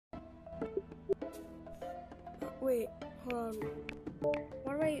Wait, hold on.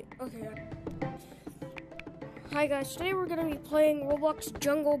 What am I? Okay. Hi guys, today we're gonna be playing Roblox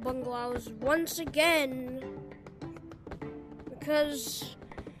Jungle Bungalows once again. Because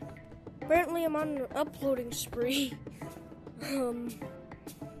apparently I'm on an uploading spree. Okay.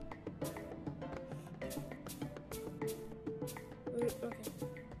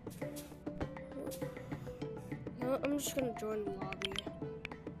 No, I'm just gonna join the lobby.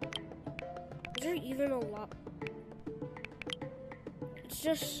 Is there even a lot? It's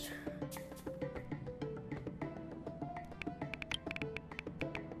just...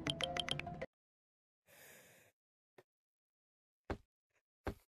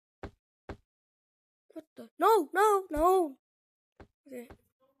 What the? No! Okay.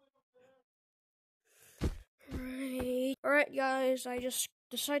 Alright guys, I just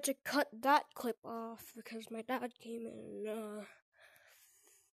decided to cut that clip off because my dad came in.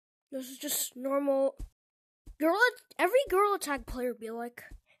 This is just normal. Every Gorilla Tag player be like.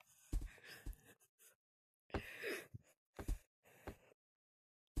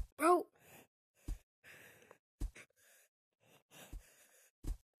 Bro.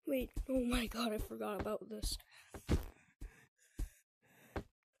 Wait, oh my god, I forgot about this.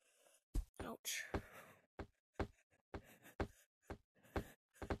 Ouch.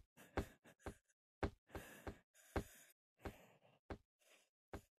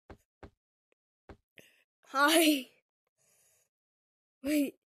 Hi.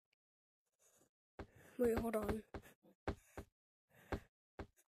 Wait, hold on.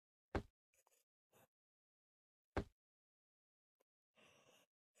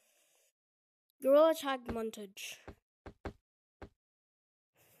 Gorilla Tag montage.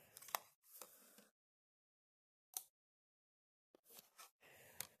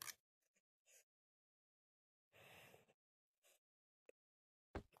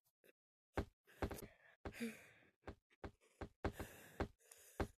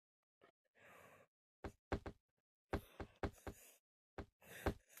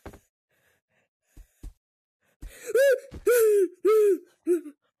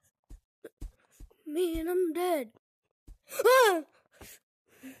 Man, I'm dead. Ah!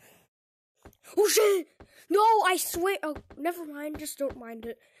 Oh shit! No, I swear. Oh, never mind. Just don't mind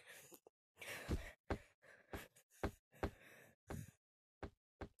it.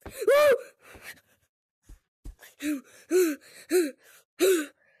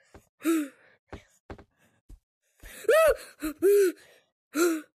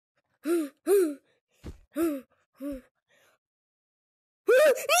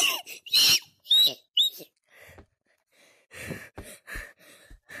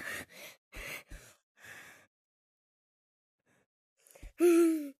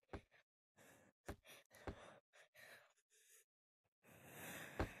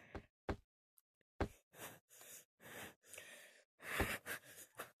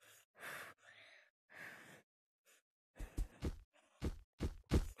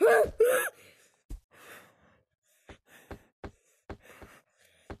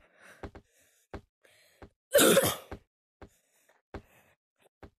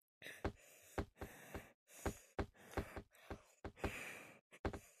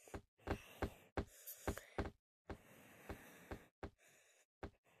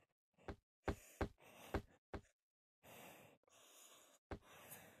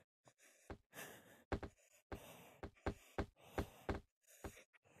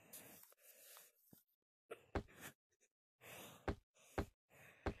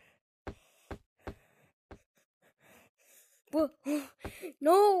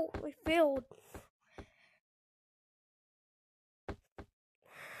 No, I failed.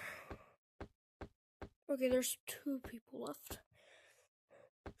 Okay, there's 2 people left.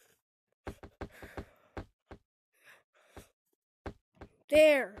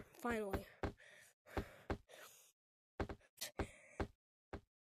 There, finally.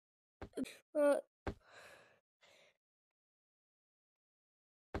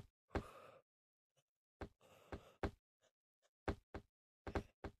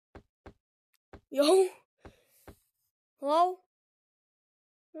 Yo? Hello?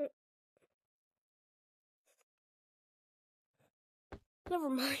 Never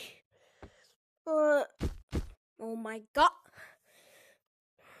mind. Oh my god.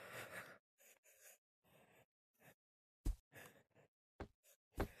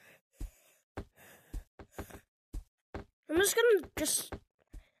 I'm just gonna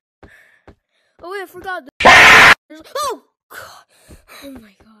Oh wait, I forgot. Oh god. Oh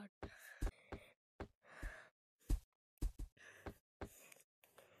my god.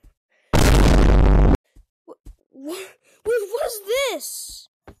 What is this?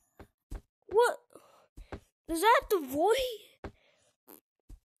 What? Is that the voice?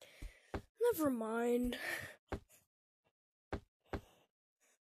 Never mind.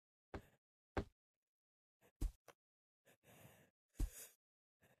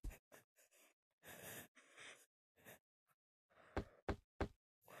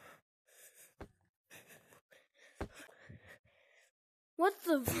 What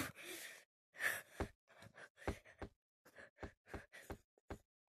the?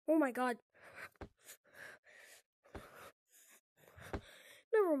 Oh my god.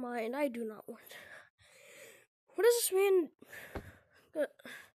 Never mind, I do not want. What does this mean?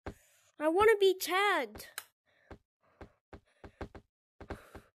 I want to be tagged.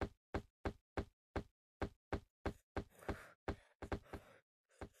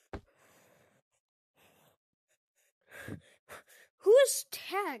 Who is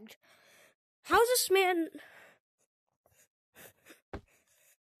tagged? How's this man?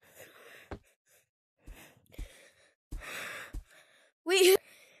 Wait,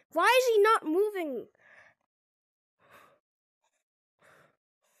 why is he not moving?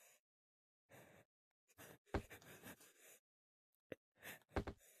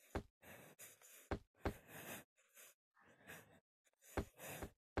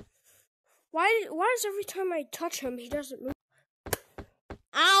 Why does every time I touch him, he doesn't move?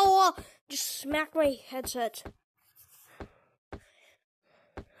 Ow! Just smack my headset.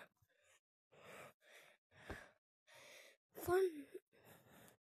 Fun.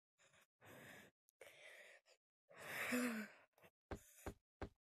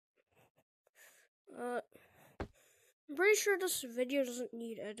 I'm pretty sure this video doesn't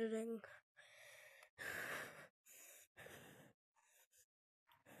need editing.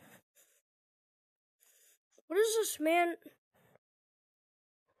 What is this man?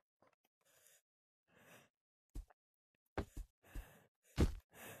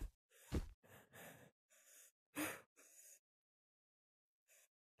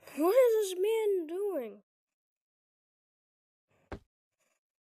 What is this man doing?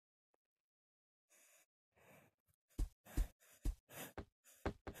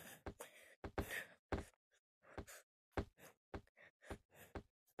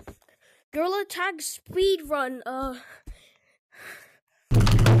 Gorilla Tag speed run. I'm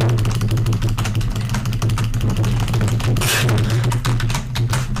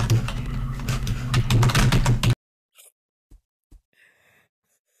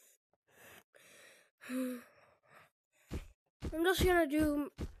just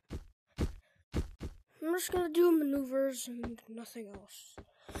gonna do maneuvers and nothing else.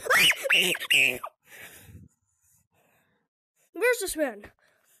 Where's this man?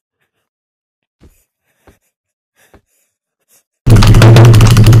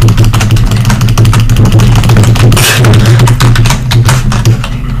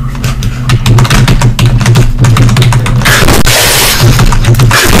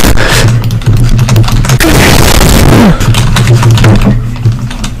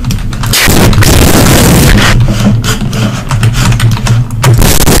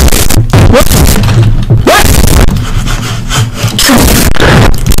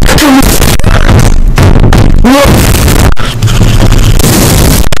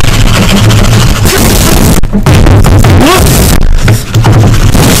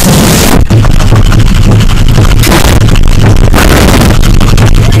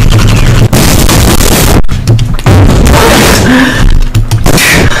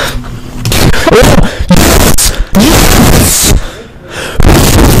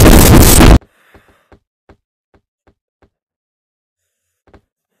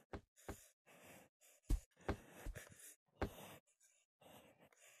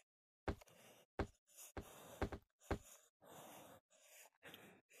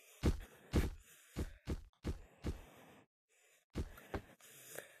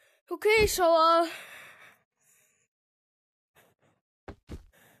 Okay, so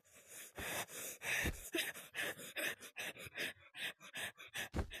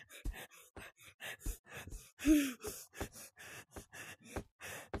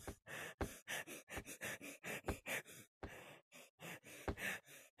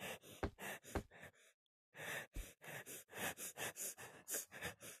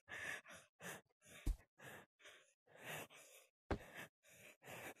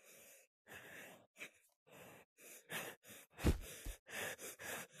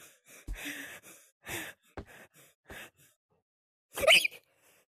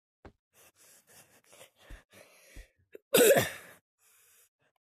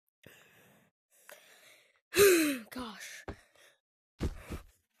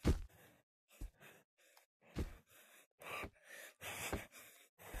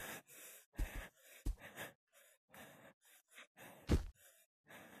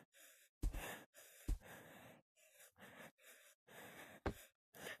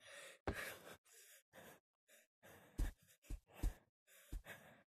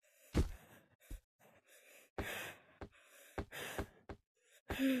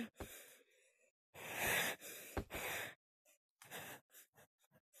What?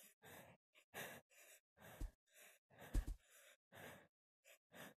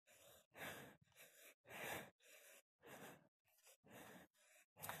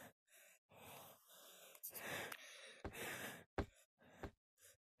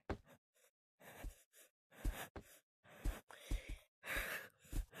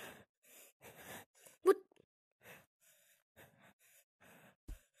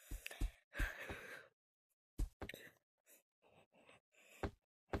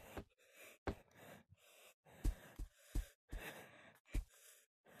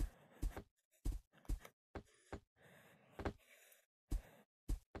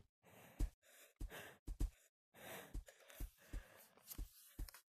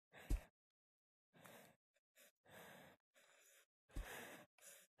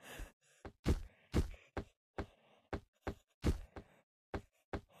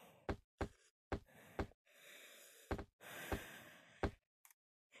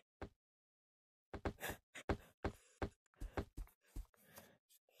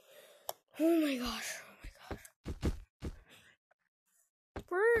 Oh my gosh.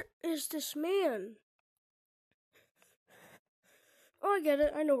 Where is this man? Oh, I get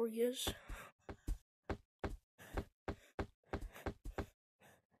it. I know where he is.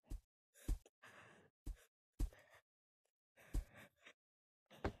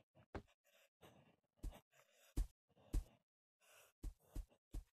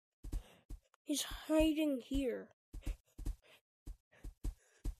 He's hiding here.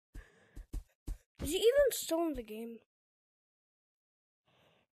 Is he even still in the game?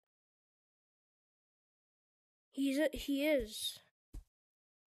 He is.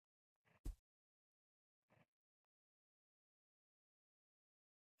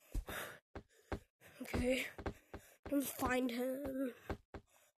 Okay. Let's find him.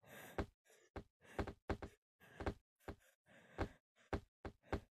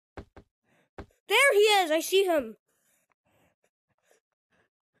 There he is! I see him!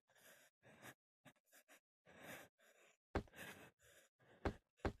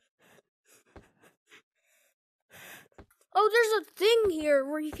 Oh, there's a thing here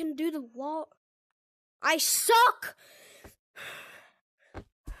where you can do the wall. I suck!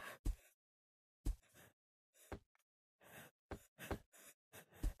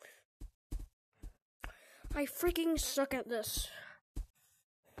 I freaking suck at this.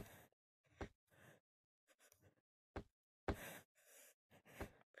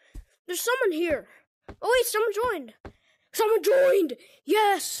 There's someone here. Oh wait, someone joined. Someone joined!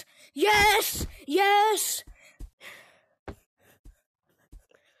 Yes! Yes! Yes!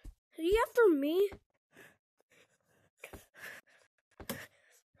 Are you after me?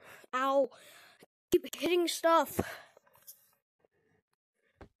 Ow. Keep hitting stuff.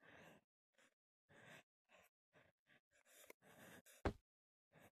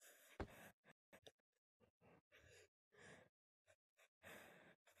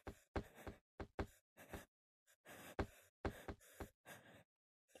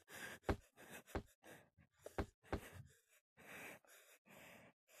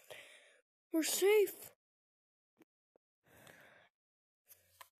 We're safe.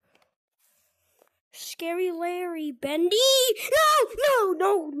 Scary Larry, Bendy! No,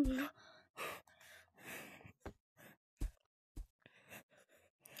 no, no.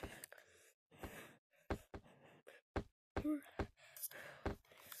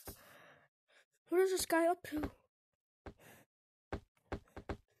 What is this guy up to?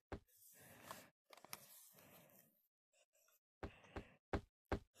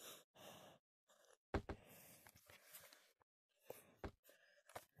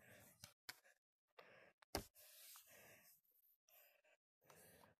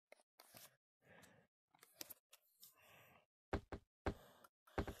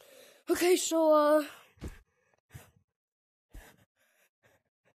 Okay, so,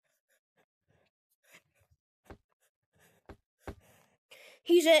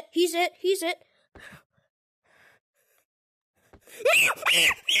 he's it.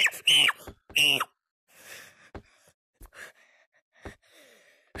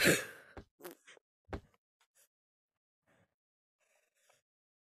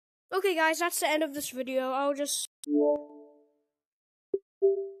 Okay, guys, that's the end of this video. I'll just...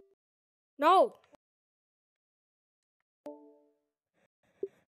 No!